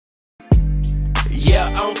Yeah,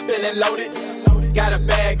 I'm feeling loaded. Got a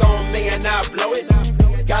bag on me and I blow it.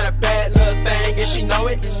 Got a bad little thing and she know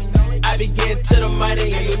it. I be getting to the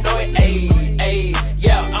money and you know it. Ayy, ayy.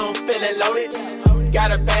 Yeah, I'm feeling loaded.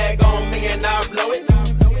 Got a bag on me and I blow it.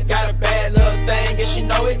 Got a bad little thing and she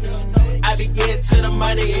know it. I be getting to the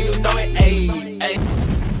money and you know it. Ayy, ayy.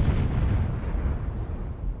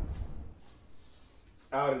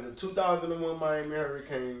 Out of the 2001 Miami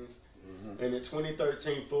Hurricanes and the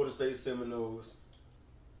 2013 Florida State Seminoles,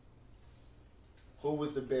 who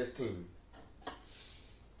was the best team?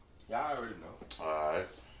 Y'all already know. Alright.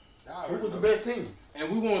 Who was the best team?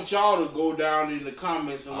 And we want y'all to go down in the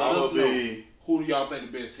comments and let us know who do y'all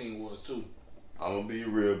think the best team was too. I'm gonna be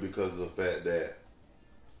real because of the fact that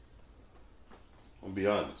I'm gonna be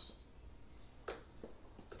honest.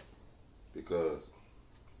 Because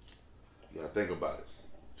you gotta think about it.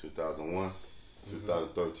 2001,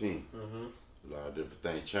 2013, a lot of different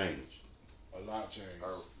things changed. A lot changed.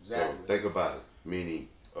 Exactly. So think about it. Meaning,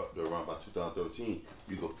 up to around by 2013,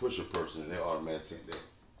 you could push a person and they automatically think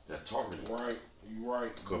that's targeted. Right. You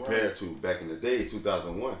right. Compared to back in the day,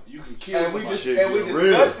 2001. You can kill somebody. And we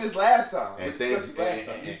discussed this last time. And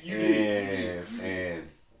and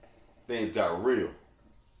things got real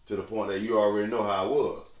to the point that you already know how it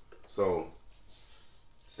was. So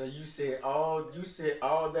you said all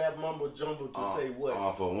that mumbo jumbo to say what?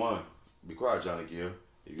 For one, be quiet, Johnny Gill.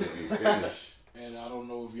 You gotta be finished. And I don't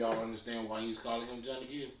know if y'all understand why he's calling him Johnny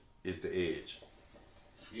Gill. It's the edge.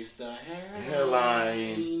 It's the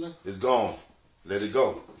hairline. It's gone. Let it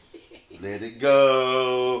go. Let it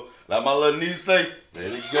go. Like my little niece say,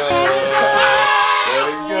 let it go. Let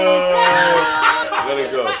it go. Let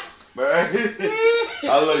it go. Man,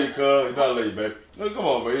 I love you, cuz. You know I love you, baby. No, come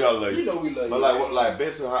on, baby. I love you. You know we love you. But like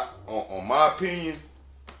basically, on my opinion,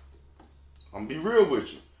 I'm gonna be real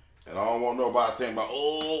with you. And I don't want nobody to think about,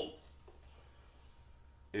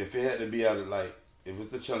 if it had to be out of if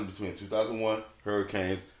it's the challenge between 2001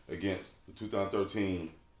 Hurricanes against the 2013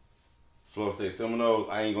 Florida State Seminoles,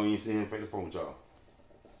 I ain't gonna even see him face the phone with y'all.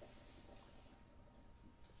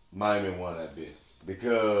 Miami won that bit.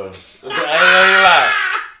 Because, I ain't gonna lie.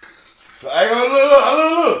 I ain't gonna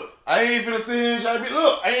look. I ain't finna sit here and try to be,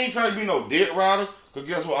 I ain't trying to be no dead rider. Because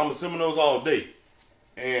guess what? I'm a Seminoles all day.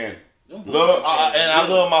 And I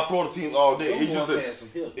love my Florida teams all day.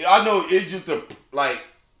 I know it's just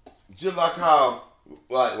just like how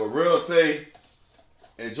what Real say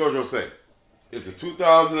and JoJo say. It's a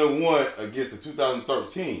 2001 against the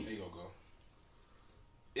 2013. There you go.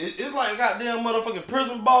 It's like goddamn motherfucking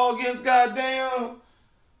prison ball against goddamn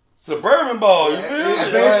suburban ball. You feel me?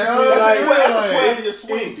 That's a 12-year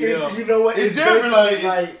swing. You know what? It's different.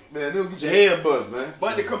 Man, they'll get your head buzzed, man.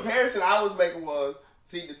 But the comparison I was making was,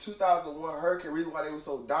 see, the 2001 Hurricane, reason why they were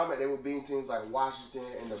so dominant, they were beating teams like Washington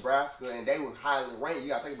and Nebraska, and they was highly ranked. You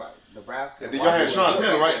gotta think about it. Nebraska. And then y'all had Sean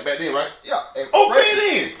Taylor right back then, right? Yeah. Okay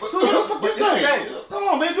then. But come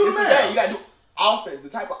on, man, do the math. You gotta do offense. The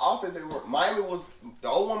type of offense they were. Miami was the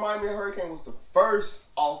 01 Miami Hurricane was the first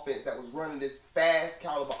offense that was running this fast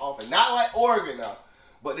caliber offense. Not like Oregon now,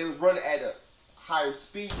 but they was running at a higher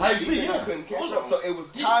speed. You couldn't catch up. So it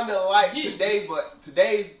was kind of like today's, but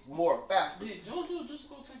today's more faster. Did JoJo just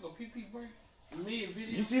go take a pee break?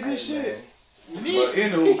 Mid-video. You see this shit? But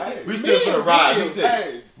anywho, we still finna ride.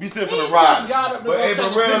 We still finna ride. But hey, for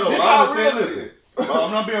real though, I understand. Listen,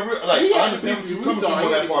 I'm not being real. I understand what you coming from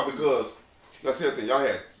on that part because that's the other thing. Y'all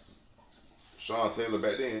had Sean Taylor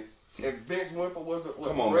back then. And Vince Winfield was a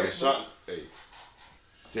come on, man. Sean, hey,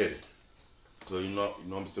 Teddy. Cause you know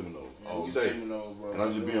I'm a Seminole all day, and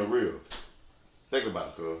I'm just being real. Think about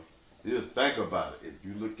it, cuz. Just think about it. If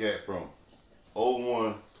you look at from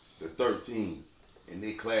 01 to 13, and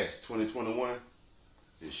they clash 2021,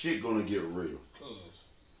 the shit gonna get real.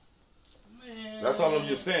 That's all I'm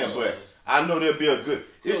just saying. But I know there'll be a good.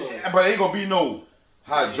 But ain't gonna be no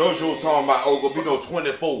how JoJo talking about. Gonna be no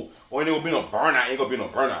 24. Or ain't gonna be no burnout. Ain't gonna be no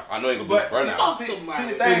burnout. I know ain't gonna be no burnout. See,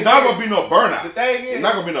 it's not gonna be no burnout. The thing is, it's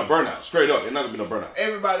not gonna be no burnout. Straight up, it's not gonna be no burnout.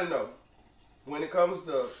 Everybody know when it comes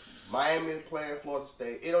to Miami playing Florida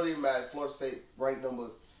State, it don't even matter. Florida State ranked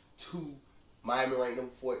number 2, Miami ranked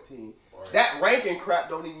number 14. Right. That ranking crap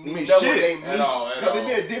don't even mean what they mean because it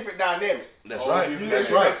be a different dynamic. That's right.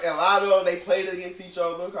 That's right. A lot of them they played against each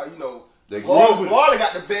other because they Florida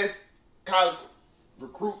got the best college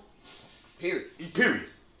recruit. Period.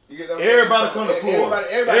 You know everybody come to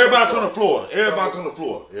Florida. Everybody come to Florida. Everybody come to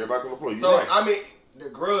Florida. Everybody come to Florida. So, I mean, the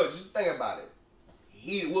grudge, just think about it.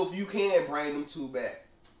 If you can bring them 2 back,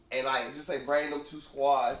 and just say bring them 2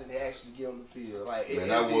 squads and they actually get on the field.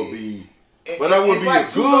 That would be But that would be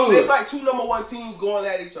like good. It's like two #1 teams going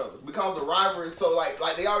at each other because the rivalry is so like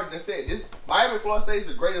they already said this. Miami and Florida State is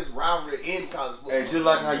the greatest rivalry in college football. And just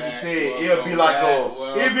like how you said, it'll be like a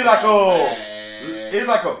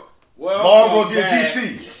Marlboro against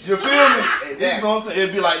DC. You feel me? Exactly. You know what I'm saying?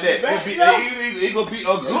 It'd be like that. It gonna be a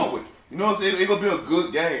good one. You know what I'm saying? It gonna be a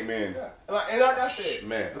good game, man. Yeah. And like I said,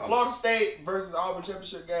 man, the Florida State versus Auburn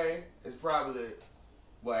championship game is probably,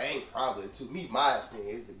 well, it ain't probably, to me, my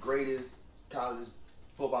opinion, it's the greatest college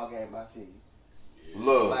football game I've seen.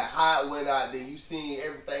 Love. Like how it went out there, you seen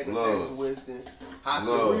everything with James Winston, how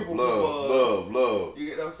cerebral he was. Love. You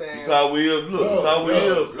get what I'm saying? That's how we is. Look, that's how we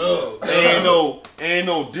is. Love. Ain't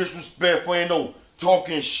no disrespectful, ain't no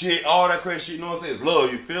talking shit, all that crazy shit. You know what I'm saying? It's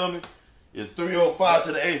love. You feel me? It's 305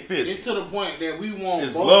 to the 850. It's to the point that we want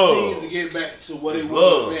it's both love. teams to get back to what it was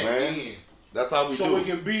love, back man. then. That's how we do So it. it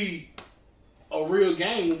can be a real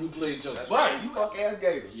game when we play each other. That's right. You fuck ass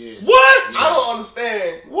Gators. Yes. What? I don't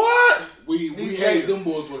understand. What? We hate them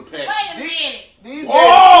boys with a passion. Wait a minute. These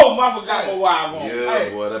Oh, I forgot my wife on. Yeah, Hey,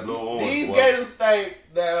 boy, that blue orange. These boy. Gators think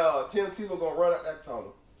that Tennessee was gonna run up that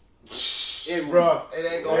tunnel. Bro, It ain't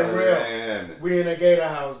they gonna happen. real. Man. We in a Gator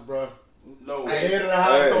house, bro. No. The head of the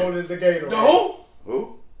household is a Gator. The right? who?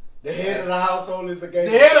 Who? The head of the household is a Gator.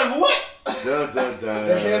 The head of what? Dun, dun, dun.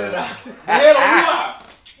 The head of the The head of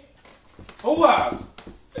who? Who was?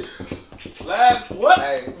 Last what?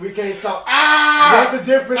 Hey, We can't talk. Ah! That's a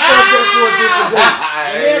different subject for a different day.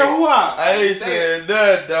 The head of who? I ain't saying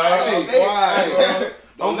that, dog. Hey, I'm quiet.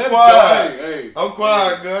 Don't I'm let quiet. Hey. I'm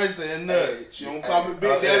quiet, girl. I ain't saying nothing. She don't call me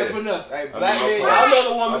Big Daddy for nothing. hey, I black know men, my y'all phone. know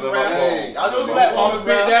the woman's I know my rap. phone. Y'all know the I black know Call woman's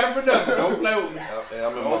me Big rap. Daddy for nothing. Don't play with me. Hey,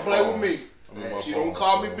 I'm in Don't my play phone. with me. I'm in my She phone, don't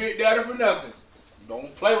call me so. Big Daddy for nothing.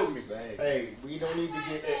 Don't play with me. Hey, we don't need to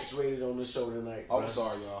get X-rated on the show tonight. I'm bro.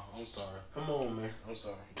 sorry, y'all. I'm sorry. Come on, man. I'm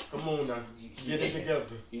sorry. Come on now. Get it together.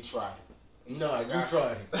 He tried it. No, you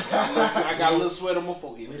tried it. I got a little sweat on my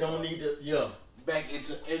forehead. We don't need to. Yeah. back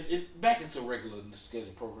into regular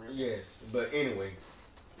scheduled program. Yes, but anyway.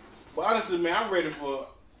 But honestly, man, I'm ready for.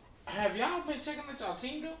 Have y'all been checking out y'all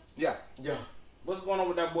team though? Yeah. What's going on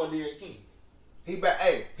with that boy Derek King? He back.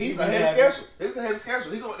 Hey, he's ahead of schedule. He's ahead of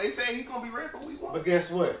schedule. They say he's gonna be ready for week 1. But guess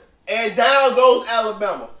what? And down goes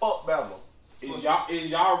Alabama. Fuck Bama. Is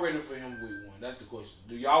y'all ready for him week 1? That's the question.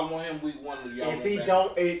 Do y'all want him week 1 or do y'all If want he back?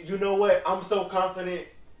 don't, you know what? I'm so confident.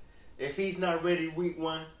 If he's not ready week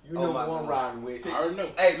 1, you know who I'm riding with. I already know.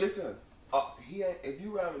 Hey, listen. He ain't. If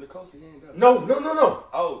you ride with the coast, he ain't done. No.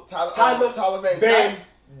 Oh, Tyler Van Van Dyke.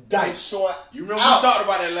 Dyke. Showing You remember out. we talked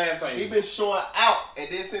about that last time? He been showing out, and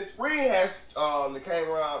then since spring has came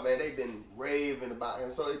around, man, they've been raving about him.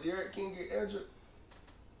 So if Derek King get injured,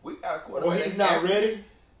 we got a quarterback. Well, he's not ready.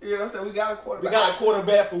 You know what I'm saying? We got a quarterback. We got a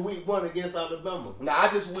quarterback for week 1 against Alabama. Now I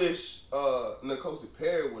just wish N'Kosi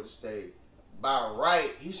Perry would have stayed. By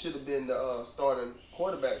right, he should have been the starting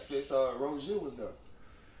quarterback since Rozier was done.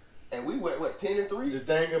 And we went 10-3. The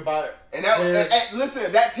thing about And that listen,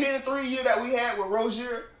 that 10-3 year that we had with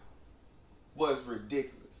Rozier was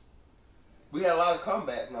ridiculous. We had a lot of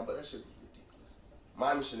comebacks now, but that shit was ridiculous.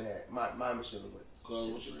 Miami shouldn't have had. Miami should have went. Cause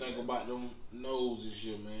what you think about them nose and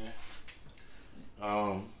shit, man?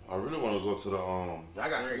 I really want to go to the I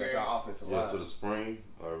got to figure out y'all offensive line. to the spring.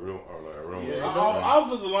 Yeah, our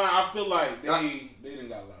offensive line, I feel like they didn't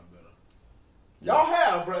got a lot better. y'all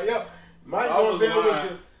have, bro. Yeah, Mike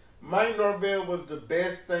Offensive Norvell was the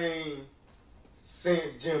best thing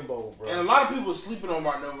since Jimbo, bro. And a lot of people are sleeping on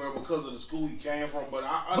Mark November because of the school he came from. But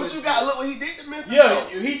you got to look what he did to Memphis. Yeah,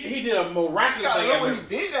 he did a You miraculous got to thing. look what he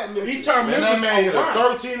did at Memphis. He turned Man, Memphis that man hit around.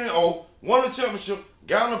 a 13-0, won the championship,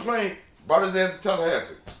 got on the plane, brought his ass to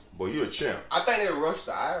Tallahassee. Boy, you a champ. I think they rushed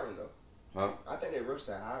the iron though. Huh? I think they rushed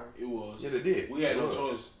that iron. It was. Yeah, they did. We had It no was.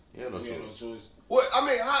 choice. Yeah, no We had no choice. choice. What I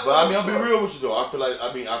mean, how? But I mean, I'll be real with you though. I feel like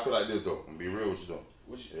this though. I'm be real with you though.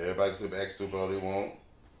 Which, Everybody can act stupid all they want.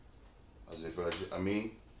 I just feel like I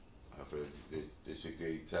feel like they should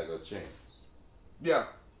give Tiger a chance. Yeah,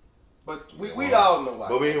 but we all know why.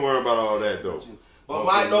 But we ain't worried about all that though. But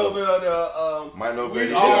Mike Norvell, Mike Norvell. we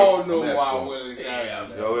he all did. know I'm why. happy for him. Willie Yeah,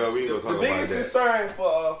 well, we ain't gonna the talk about biggest that. concern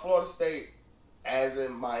for Florida State, as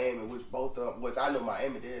in Miami, which I know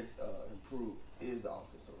Miami did improve, is the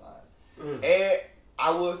offensive line. And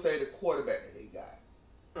I will say the quarterback that they got,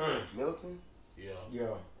 Milton. Yeah.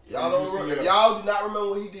 Y'all do not remember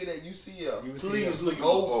what he did at UCL. Please look him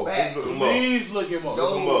Go up. back. Please look him up.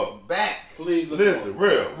 Go back. Please look him up. Listen,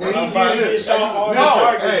 real. When I'm he about did this. get y'all all the No,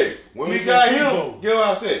 targets, hey, when we he got did him, go. get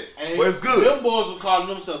what I said. And Well, it's good. Them boys were calling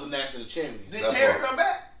themselves the national champions. Did That's Terry right. come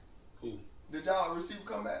back? Who? Did y'all receiver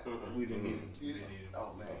come back? We didn't need him. You didn't. Oh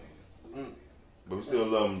man. But we still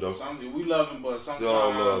love him, though. We love him, but sometimes... It's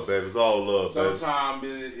all love, baby. It's all love, baby. Sometimes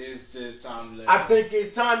it's just time to let it go. I think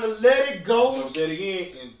it's time to let it go. So say it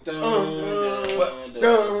again.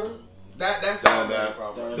 That's Down, not down. a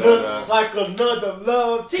problem. Looks like another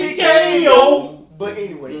love TKO. But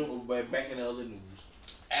anyway. Back in the other news.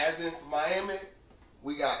 As in Miami,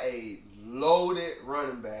 we got a loaded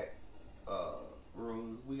running back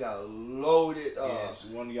room. We got a loaded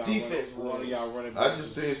one of y'all defense room. One of y'all running I backs.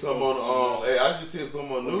 just seen some on I just seen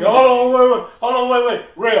some on news. Yo, hold on, wait.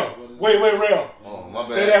 Rail. Rail. Oh, my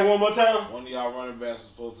bad. Say that one more time. One of y'all running backs was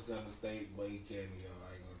supposed to come to state, but he can't.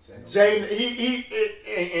 I ain't gonna tell you. Jalen, he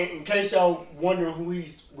in case y'all wondering who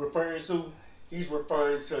he's referring to, he's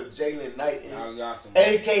referring to Jalen Knight, Y'all got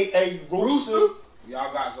somebody. a.k.a. Rooster.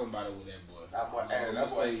 Y'all got somebody with that boy. That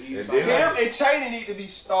boy. Him And Chaney need to be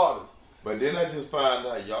starters. But then I just find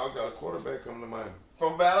out y'all got a quarterback coming to Miami.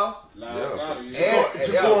 From Battles?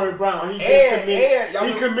 Ja'Cory Brown. He just committed.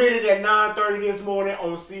 He committed at 9:30 this morning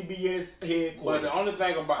on CBS headquarters. But the only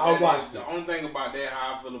thing about that,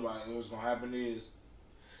 how I feel about it, what's gonna happen is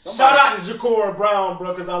shout out to Ja'Cory Brown,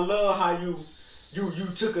 bro, because I love how you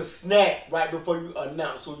took a snack right before you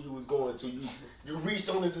announced who you was going to. You reached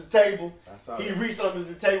under the table. He reached under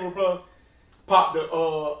the table, bro. Popped the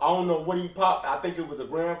I don't know what he popped. I think it was a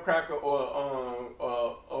graham cracker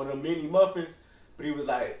or the mini muffins. But he was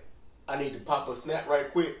like, I need to pop a snack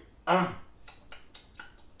right quick. And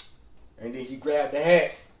then he grabbed the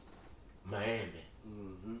hat. Miami.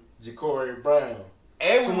 Ja'Cory Brown.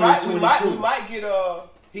 And we might get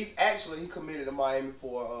he committed to Miami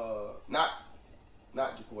for not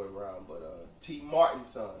Ja'Cory Brown, but T.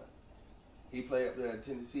 Martin's son. He played up there in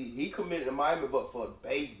Tennessee. He committed to Miami, but for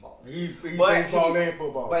baseball. He's baseball and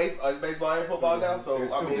football. Baseball and football now. So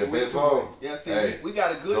I mean, baseball. Yeah, see, we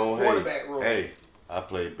got a good quarterback room. Hey, I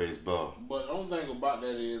played baseball. But the only thing about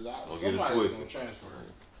that is somebody's gonna transfer.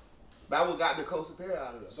 That what got the Coastal Perry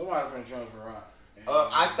out of there. Somebody finna transfer out.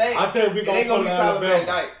 I think we gonna pull Alabama.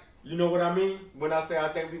 Knight. You know what I mean? When I say I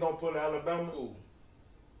think we gonna pull Alabama,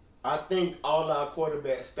 I think all our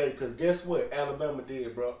quarterbacks stay. Cause guess what? Alabama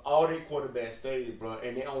did, bro. All their quarterbacks stayed, bro,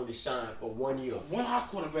 and they only shined for 1 year. One of our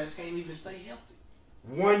quarterbacks can't even stay healthy.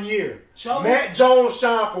 1 year. Matt Jones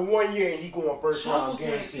shined for 1 year, and he going first round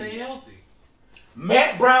guaranteed. Stay healthy.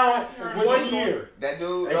 Matt Brown, 1 year. That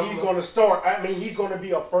dude, and he's gonna start. I mean, he's gonna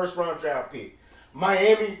be a first round draft pick.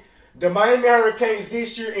 The Miami Hurricanes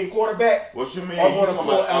this year in quarterbacks. What you mean? Are going to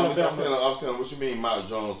pull Alabama. I'm saying, what you mean, Matt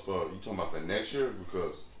Jones for? You talking about for next year?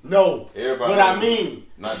 Because no, everybody. But I mean,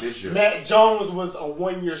 not this year. Matt Jones was a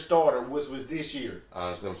 1 year starter, which was this year. I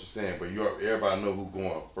understand what you're saying, but everybody know who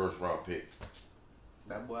going first round pick.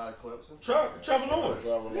 That boy out of Clemson. Trevor Lawrence.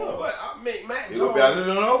 Yeah, but I mean, Matt Jones. It would be, I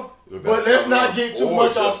don't know. But let's not get too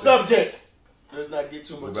much off subject. Let's not get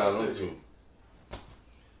too much off subject.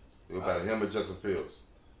 It was about him and Justin Fields.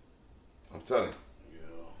 I'm telling you. Yeah.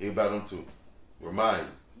 He about them two. Remind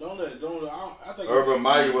you. I think Urban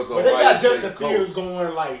Meyer was a but they got Justin Fields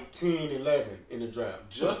going like 10-11 in the draft.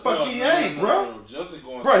 Just fuck he ain't, bro. Justin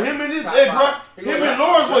going. Bro, him and his bro. Him and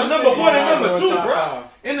Lawrence was number 1 and number 2, bro.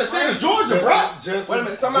 In the state of Georgia, bro. Wait a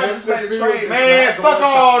minute, somebody just made a trade. Man, fuck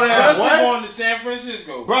all that. Justin going to San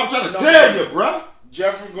Francisco. Bro, I'm trying to tell you, bro.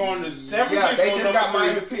 Jeffrey going to San Francisco. Yeah, they just got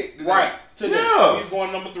Miami picked. Right. Today. Yeah. He's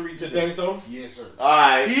going number 3 today. Think so? Yes, sir. All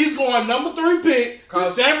right. He's going number 3 pick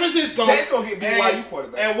to San Francisco. Jake's going to get BYU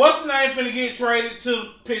quarterback. And what's his name finna get traded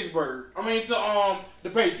to Pittsburgh? I mean, to the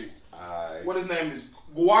Patriots. All right. What his name is?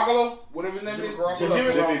 Guacalo? Whatever his name is? Jimmy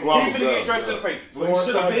Garoppolo. He finna get traded to the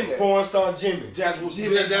Patriots. Porn star Jimmy. That's what's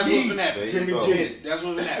finna happen. Jimmy G. That's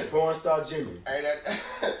what's finna happen. Porn star Jimmy. Hey,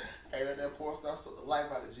 that porn star took the life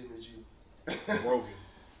out of Jimmy G.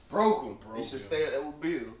 Broken. He should stay there with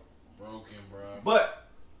Bill. Broken, bro. But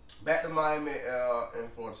back to Miami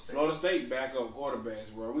and Florida State. Florida State backup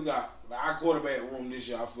quarterbacks, bro. We got our quarterback room this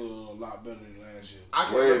year. I feel a lot better than last year. I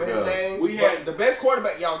can't remember his name. We had the best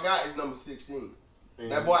quarterback y'all got is number 16.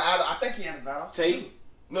 That boy, I think he had a Valve. Tate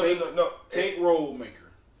Rollmaker.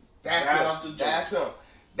 That's him.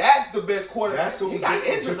 That's the best quarterback. He got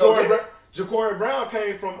injured though. Ja'Cory Brown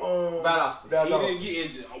came from Valdosta. He didn't get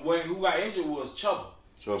injured. Who got injured was Chuba.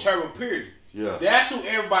 Trevor Peardy. Yeah. That's who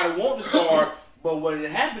everybody wanted to start, but what had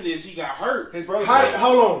happened is he got hurt. His brother.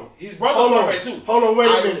 Hold on. His brother got hurt too. Hold on, wait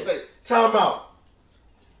a minute. Time out.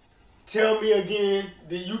 Tell me again.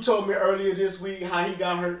 You told me earlier this week how he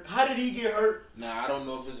got hurt. How did he get hurt? Now, I don't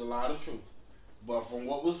know if it's a lot of truth, but from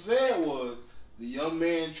what was said was the young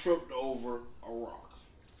man tripped over a rock.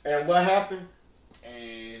 And what happened?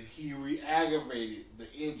 And he re-aggravated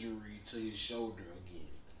the injury to his shoulder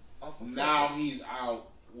again. Now he's out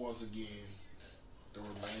once again the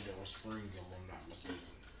remainder of spring, if I'm not mistaken.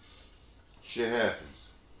 Shit happens.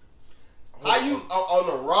 How you on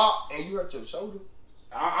the rock and you hurt your shoulder?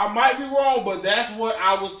 I might be wrong, but that's what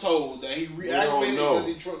I was told, that he reactivated because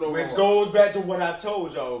he tripped over. Which goes back to what I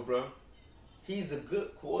told y'all, bro. He's a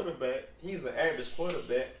good quarterback. He's an average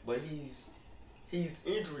quarterback, but he's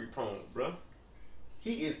injury prone, bro.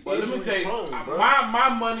 He is but injury let me tell you, prone, bro. my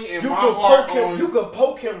money and You my could heart poke him. on. You could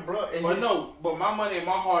poke him, bro. And But my money and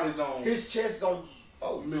my heart is on his chest on.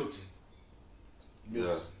 Oh, Milton.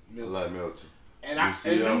 Yeah, I like Milton. And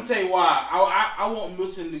let me tell you why. I want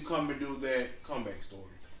Milton to come and do that comeback story.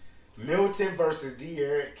 Milton versus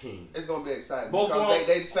De'Aaron King. It's gonna be exciting. Both because of them,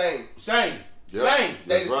 they the same. Same. Yep. Same.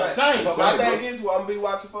 They the Right. same. But my Same, thing is, what I'm gonna be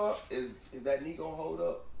watching for is that knee gonna hold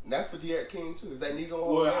up? And that's for De'Aaron King too. Is that knee gonna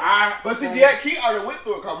hold up? But see, De'Aaron King already went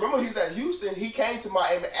through it. Cause remember, he's at Houston. He came to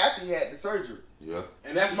Miami after he had the surgery. Yeah.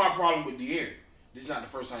 And that's my problem with De'Aaron. This is not the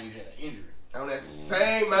first time you had an injury. On that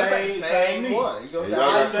same Same one. You And go y'all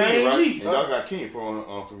got say, King, right? knee. And y'all got King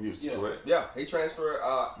from Houston, Yeah. correct? yeah, he transferred.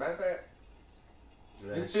 Matter of fact,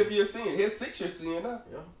 his 5th year senior, his 6th year senior now.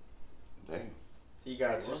 Yeah, Damn. he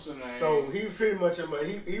got you. What's the name? So he pretty much,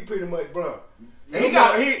 bro. And He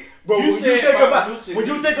got he. But You when you said think about about Milton when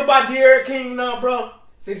you Lee. think about De'Aaron King now, bro,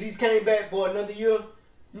 since he's came back for another year,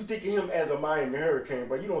 you think of him as a Miami Hurricane,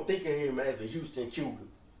 but you don't think of him as a Houston Cougar.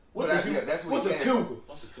 What's Well, a Cougar? that's what What's he a said. Cougar?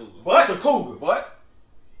 What's a cougar? What's a Cougar? But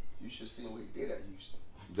you should see what he did at Houston.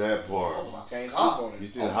 That part. Oh my Can't sleep God. on You it.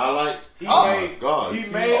 see the highlights? He Oh made, my God. He You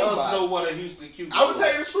see made oh us my- know what a Houston cougar I'm gonna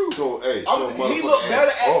tell you the truth. So, hey, He motherfucker looked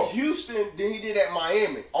better ass at up. Houston than he did at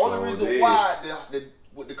Miami. Only So reason did. why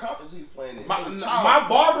with the conference he's playing in. My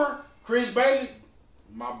barber, Chris Bailey,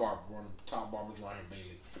 my barber, one of the top barbers, Ryan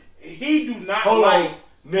Bailey. He do not Hold like. on.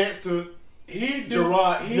 Next to He do,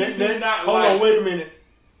 Gerard. He do not hold like. on, wait a minute.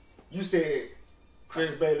 You said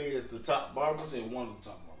Chris Bailey is the top barber? I said one of the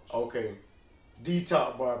top barbers. Okay. The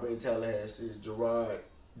top barber in Tallahassee is Gerard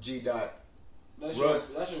G. Dot. That's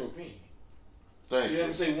Russ. your opinion. Thank You you.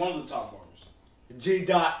 have to say one of the top barbers. G.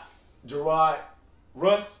 Dot Gerard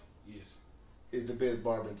Russ Yes. is the best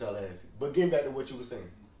barber in Tallahassee. But getting back to what you were saying.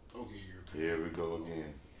 Okay, your opinion. Here we go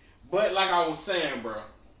again. But like I was saying, bro.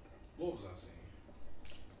 What was I saying?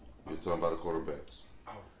 You're talking about the quarterbacks.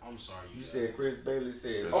 I'm sorry. You said Chris Bailey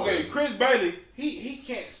says. Okay, Chris Bailey, he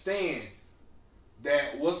can't stand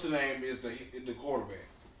that what's the name is the quarterback.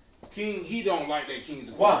 King, he don't like that King's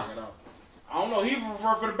the quarterback Why? at all. I don't know. He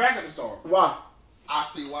prefer for the backup to start. Why? I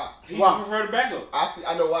see why. He Why? prefer the backup.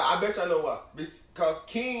 I know why. I bet you I know why. Because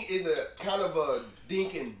King is a kind of a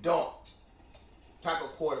dink and dunk type of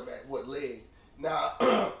quarterback with legs. Now,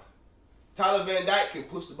 Tyler Van Dyke can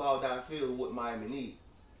push the ball downfield with what Miami need.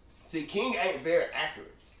 See, King ain't very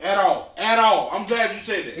accurate. At all. At all. I'm glad you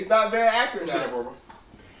said that. He's not very accurate You said that, now. bro.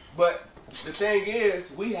 But the thing is,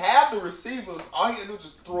 we have the receivers. All he can do is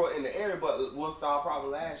just throw it in the air. But what's our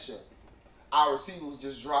problem last year? Our receivers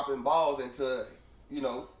just dropping balls into,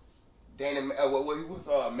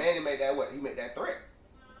 Manny made that what? He made that threat.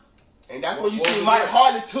 And that's when you What see was Mike that?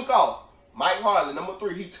 Harley took off. Mike Harley, number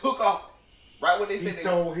 3, he took off right when they He said they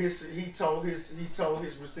told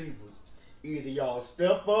his receivers, either y'all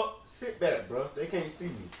step up, sit back, bro. They can't see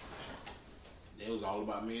me. It was all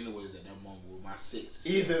about me anyways at that moment with my 6.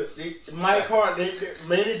 Either Mike Hart,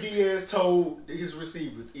 Manny Diaz told his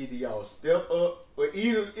receivers, either y'all step up, or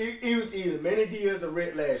either Manny Diaz or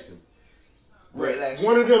Red Lashley. Red Lashley.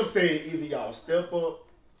 One of them said either y'all step up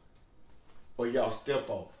or y'all step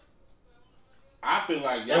off. I feel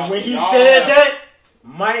like y'all. And when he y'all said have- that,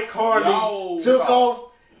 Mike Harley Y'all took off.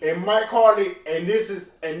 off, and Mike Harley, and this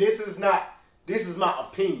is my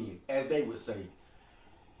opinion, as they would say.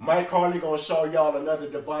 Mike Harley gonna show y'all another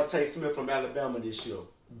Devontae Smith from Alabama this year.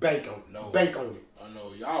 Bank on it. No. Bank on it. I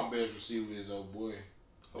know y'all best receiver is old boy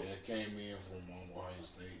that came in from Ohio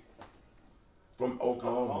State. From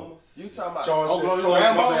Oklahoma. You talking about Charleston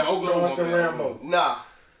Rambo? Rambo. Nah,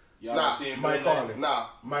 Y'all Nah, see him Mike doing that? Harley. nah.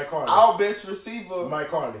 Mike Harley. Our best receiver Mike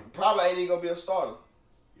Harley. probably ain't even gonna be a starter.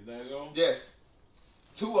 You think so? Yes.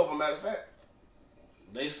 2 of them, matter of fact.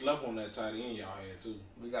 They slept on that tight end y'all had too.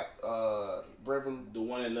 We got Brevin, The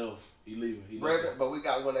one that left, he leaving. He Brevin, but we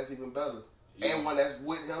got one that's even better. Yeah. And one that's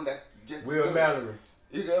with him that's just Will good. Mallory.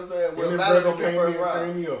 You know what I'm saying? Him Will and Mallory Brevin gonna be came in first the round.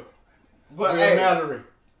 same year. But Will hey, Mallory.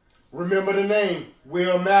 Remember the name.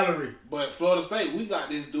 Will Mallory. But Florida State, we got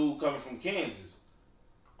this dude coming from Kansas.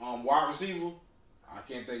 Wide receiver, I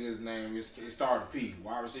can't think of his name. It started P.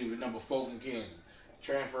 Wide receiver number 4 from Kansas.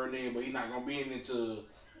 Transferred in, but he's not gonna be in until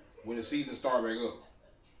when the season start back up.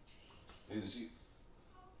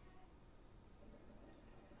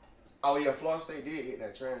 oh yeah, Florida State did hit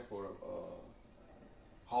that transport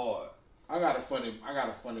hard. I got a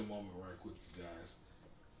funny moment right quick, you guys.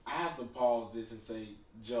 I have to pause this and say,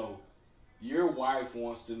 Joe, your wife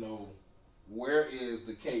wants to know where is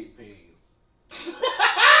the Cape Pens.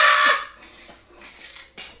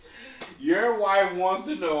 Your wife wants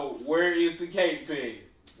to know where is the Cape Pens.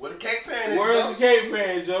 Where the Cape Pan is, Where is Joe? the Cape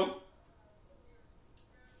Pan, Joe?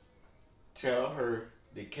 Tell her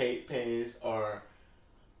the Cape Pans are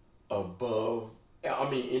above. I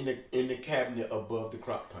mean, in the cabinet above the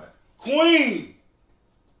crock pot. Queen!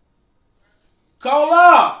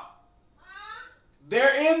 Cola!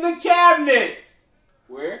 They're in the cabinet.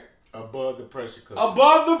 Where? Above the pressure cooker.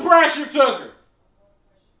 Above the pressure cooker.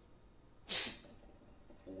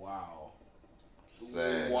 Wow.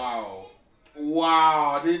 Sad. Wow.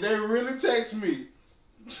 Wow. Did they really text me?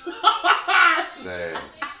 Sad.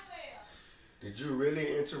 Did you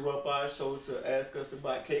really interrupt our show to ask us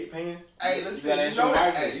about Cape Pans? Hey, listen, you know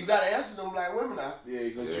that. Hey, you gotta answer them like women now. Yeah,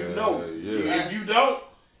 because Yeah, you know. yeah.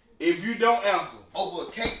 If you don't answer, Over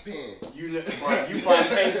a Cape Pan. you probably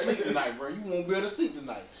can't sleep tonight, bro. You won't be able to sleep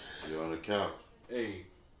tonight. You're on the couch. Hey,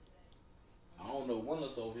 I don't know when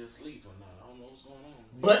us over here sleep or not. I don't know what's going on.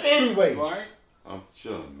 But anyway, You all right? I'm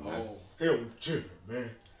chilling, man. Oh. hell, chill, man.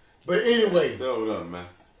 But anyway, Settle up, man.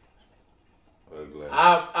 Ugly.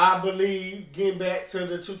 I believe, getting back to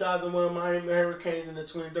the 2001 Miami Hurricanes and the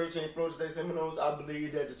 2013 Florida State Seminoles, I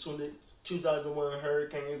believe that the 2001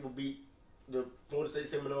 Hurricanes will beat the Florida State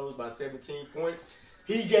Seminoles by 17 points.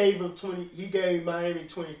 He gave Miami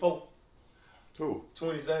 24. Who?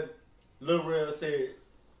 27. Lil Rel said,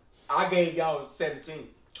 I gave y'all 17.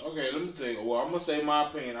 Okay, let me tell you. Well, I'm gonna say my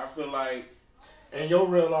opinion. I feel like And your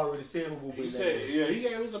Rel already said who will he beat that said, game. yeah, he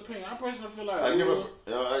gave his opinion. I personally feel like I give we'll-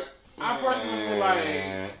 I personally feel like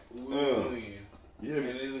we'll win. Yeah,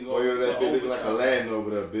 And it'll go oh, yeah, that into bit looking like a overtime. land over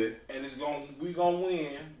there, bit. And we gonna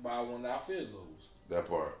win by one of our field goals. That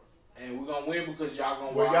part. And we're gonna win because y'all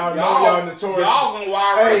gonna Well, wire. y'all notorious. Y'all gonna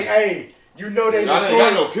wire. Hey, you know they Y'all ain't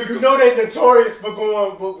got no notorious. kickers. You know they notorious for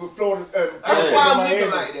going with Florida. That's Hey, why I'm Miami.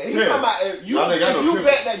 looking like that. He Yeah. talking about if you, Y'all ain't got no if you kickers.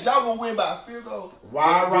 bet that y'all gonna win by a field goal.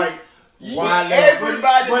 Why right? You, Why left?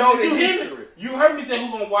 everybody But know did the you hear me? history. You heard me say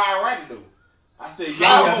who gonna wire right though. I said I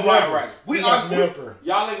y'all have gonna wire never. right. We We are have never.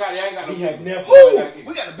 Y'all ain't got no. We have kicker. never. Y'all ain't Who? got a kicker.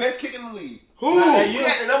 We got the best kick in the league. Who? Nah, that We you-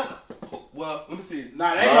 got the number. Well, let me see.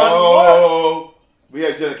 Nah, they Oh, we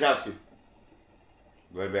had Janikowski.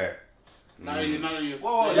 Way back. None of you.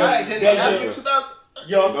 Whoa, y'all Yeah, ain't Jenny yeah, Gaskins yeah. 2000.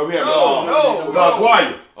 Yo, No, we had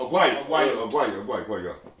No.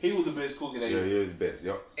 Aguayo. He was the best cookie that Yeah, year. he was the best.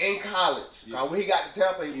 Yup. In college. Yeah. When he got to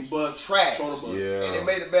Tampa, he He was buzzed trash. Troll the bus. Yeah. And they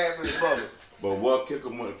made it bad for his brother. But what kicker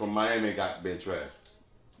went from Miami got been trash?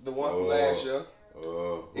 The one from last year.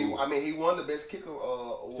 He won the best kicker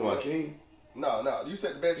award. King? No. You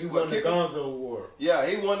said the best he won the kicker. Gonzo Award. Yeah,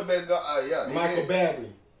 he won the best. Yeah, he Michael did.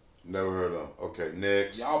 Babley. Never heard of him. Okay,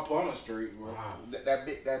 next. Y'all punter straight, bro. That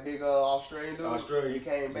big Australian dude. Australia. He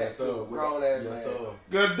came back Yes, sir. to a grown ass Yes, man. sir.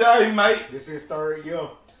 Good day, mate. This is third year.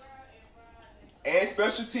 And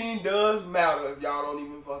special team does matter if y'all don't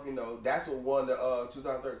even fucking know. That's what won the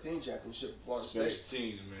 2013 championship for Florida Special State.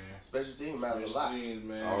 teams, man. Special team matters a Special lot. teams,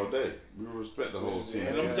 man. All day. We respect the whole team.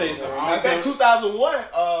 And let me tell you something. I think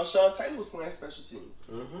 2001, Sean Taylor was playing special team.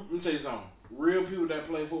 Let me tell you something. Real people that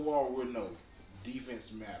play football would know.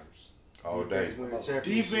 Defense matters. All day.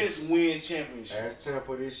 Defense wins championships. Ask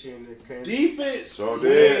Tampa this year in the Kansas. Defense So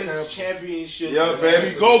did. wins championship. Yeah,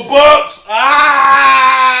 baby. Go Bucks!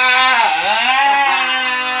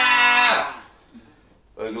 Ah!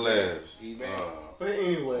 Ugly ass. But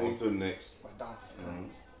anyway, On to the next. My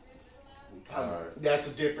Dolphins. All right.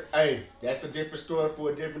 that's a different story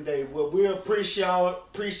for a different day. Well, we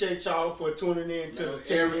appreciate y'all for tuning in to the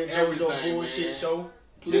Terry and JoJo everything, Bullshit man. Show.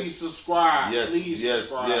 Please Yes. subscribe. Yes, Please yes,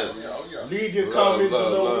 subscribe. yes. Yeah. Leave your Love, comments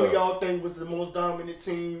love, below love. who y'all think was the most dominant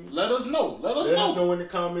team. Let us know. Let us Let know. us know in the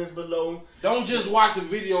comments below. Don't just watch the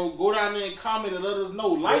video. Go down there and comment and let us know.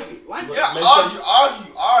 Like it. Like it. Yeah, Make sure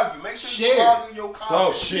argue. Make sure you Share. argue your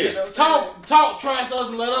comments. Talk shit. You know what I'm saying? Talk trash to us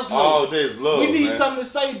and let us know. All this love, we need man. something to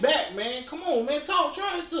say back, man. Come on, man. Talk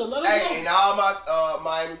trash to us. Let us Hey, know. and all my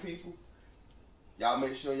Miami people, y'all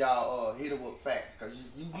make sure y'all hit them with facts, cause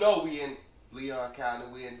you know we in Leon County,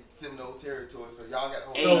 we in Seminole territory, so y'all got to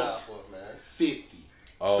hold So- down for it, man. 50.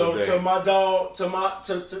 All So day. to my dog, to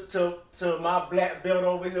my black belt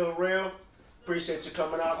over here, Real. Appreciate you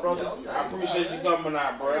coming out, brother. I appreciate you coming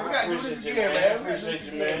out, bro. Yeah, we gotta I do appreciate this you, again, man. man. I appreciate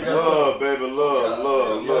you, man. Yes, sir. Love, baby.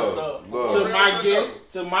 Love. Yes, sir.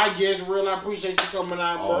 To Love. my guest, Real, I appreciate you coming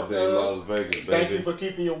out, All bro. day, Las Vegas, baby. Thank you for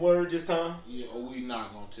keeping your word this time. Yeah, we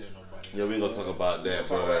not gonna tell nobody. Yeah, we ain't gonna talk about that,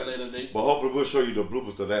 We'll talk about it but, later today. but hopefully we'll show you the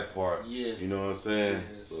bloopers of that part. Yes. You know what I'm saying?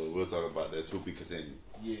 Yes. So we'll talk about that to be continued.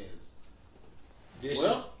 Yes.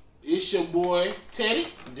 It's your boy Teddy.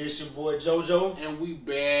 This your boy JoJo. And we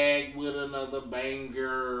back with another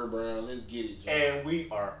banger, bro. Let's get it, Joe. And we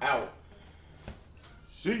are out.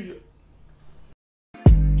 See ya.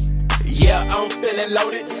 Yeah, I'm feeling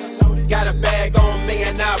loaded. Got a bag on me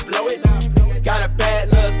and I blow it. Got a bad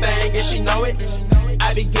little thing and she know it.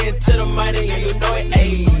 I be getting to the money and you know it.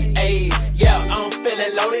 Ayy, ayy. Yeah, I'm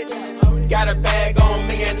feeling loaded. Got a bag on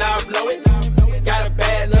me and I blow it. Got a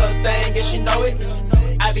bad little thing and she know it.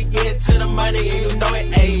 I be getting to the money and you know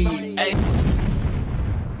it. Ayy, ayy.